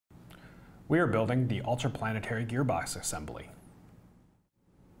We are building the UltraPlanetary gearbox assembly.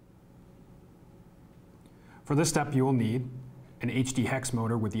 For this step, you will need an HD hex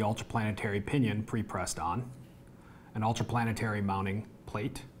motor with the UltraPlanetary pinion pre-pressed on, an UltraPlanetary mounting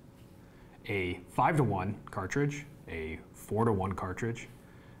plate, a 5:1 cartridge, a 4:1 cartridge,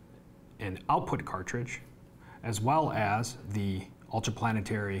 an output cartridge, as well as the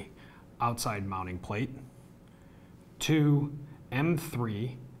UltraPlanetary outside mounting plate, 2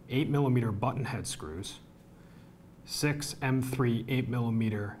 M3 8mm button head screws, 6 M3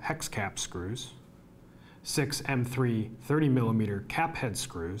 8mm hex cap screws, 6 M3 30mm cap head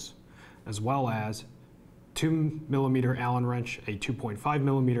screws, as well as 2mm Allen wrench, a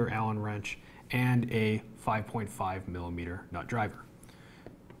 2.5mm Allen wrench, and a 5.5mm nut driver.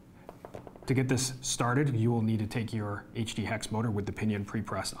 To get this started, you will need to take your HD hex motor with the pinion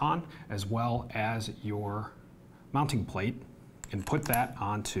pre-pressed on, as well as your mounting plate, and put that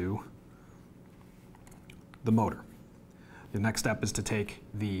onto the motor. The next step is to take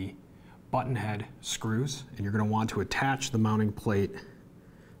the button head screws, and you're going to want to attach the mounting plate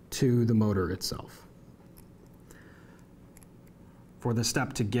to the motor itself. For the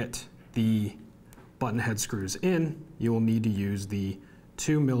step to get the button head screws in, you will need to use the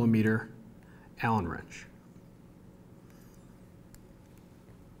 2mm Allen wrench.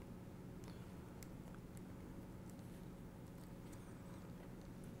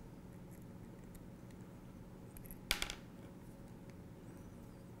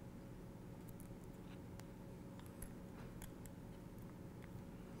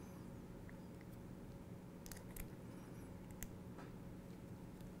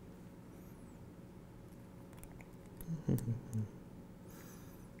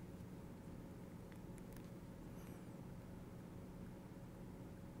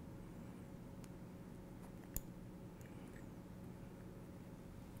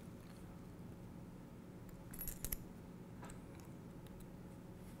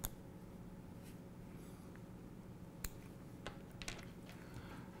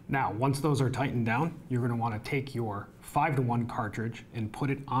 Now, once those are tightened down, you're going to want to take your 5:1 cartridge and put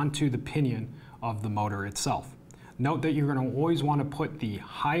it onto the pinion of the motor itself. Note that you're going to always want to put the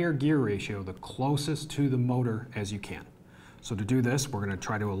higher gear ratio the closest to the motor as you can. So to do this, we're going to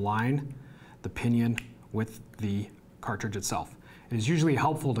try to align the pinion with the cartridge itself. It is usually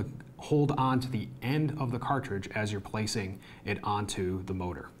helpful to hold on to the end of the cartridge as you're placing it onto the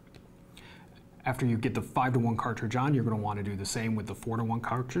motor. After you get the 5:1 cartridge on, you're going to want to do the same with the 4:1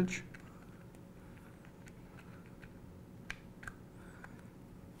 cartridge,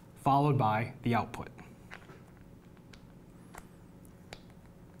 followed by the output.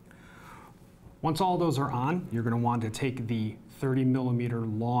 Once all those are on, you're going to want to take the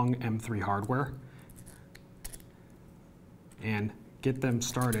 30mm long M3 hardware and get them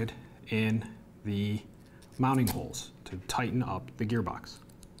started in the mounting holes to tighten up the gearbox.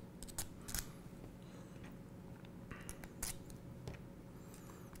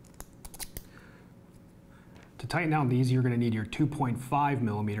 To tighten down these, you're going to need your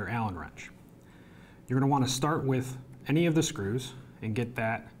 2.5mm Allen wrench. You're going to want to start with any of the screws and get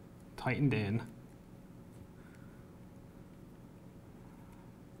that tightened in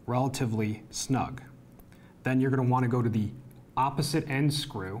relatively snug. Then you're going to want to go to the opposite end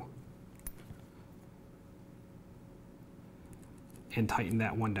screw and tighten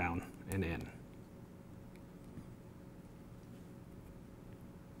that one down and in.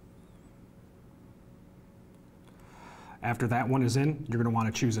 After that one is in, you're going to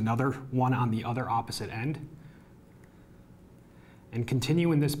want to choose another one on the other opposite end and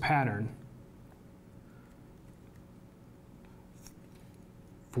continue in this pattern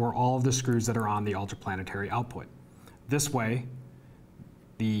for all of the screws that are on the UltraPlanetary output. This way,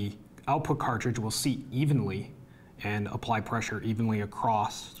 the output cartridge will seat evenly and apply pressure evenly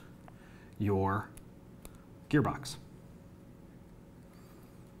across your gearbox.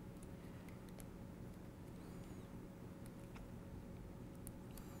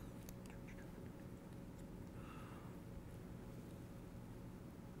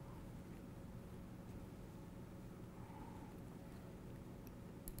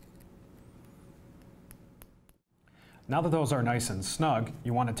 Now that those are nice and snug,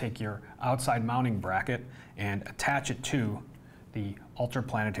 you want to take your outside mounting bracket and attach it to the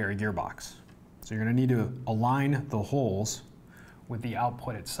UltraPlanetary gearbox. So you're going to need to align the holes with the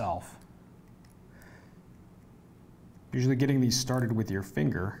output itself. Usually getting these started with your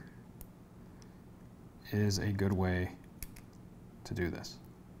finger is a good way to do this.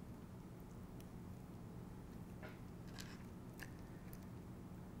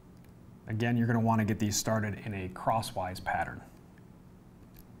 Again, you're going to want to get these started in a crosswise pattern.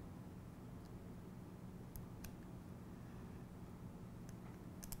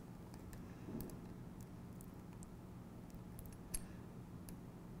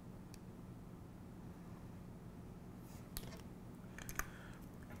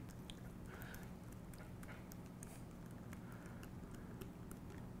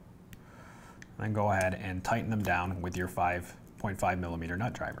 then go ahead and tighten them down with your 5.5 millimeter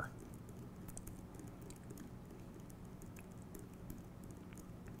nut driver.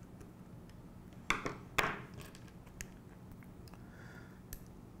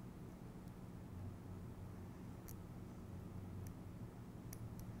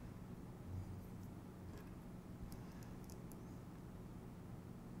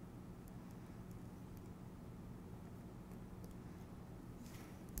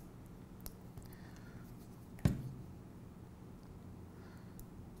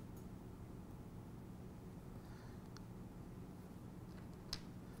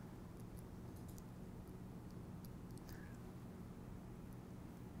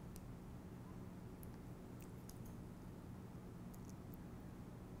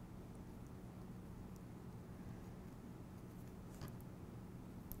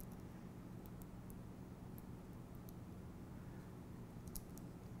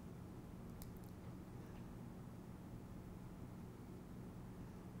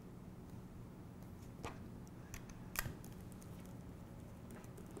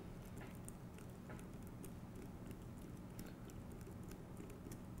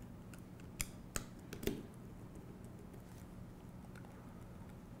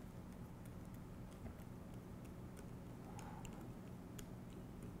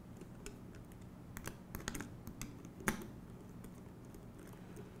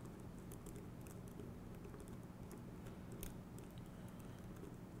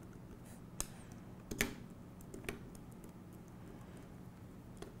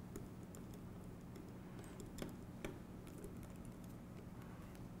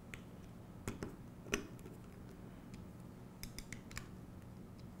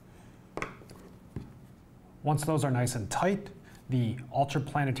 Once those are nice and tight, the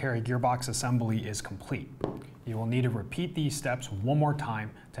UltraPlanetary gearbox assembly is complete. You will need to repeat these steps one more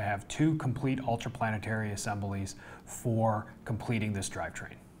time to have 2 complete UltraPlanetary assemblies for completing this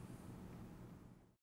drivetrain.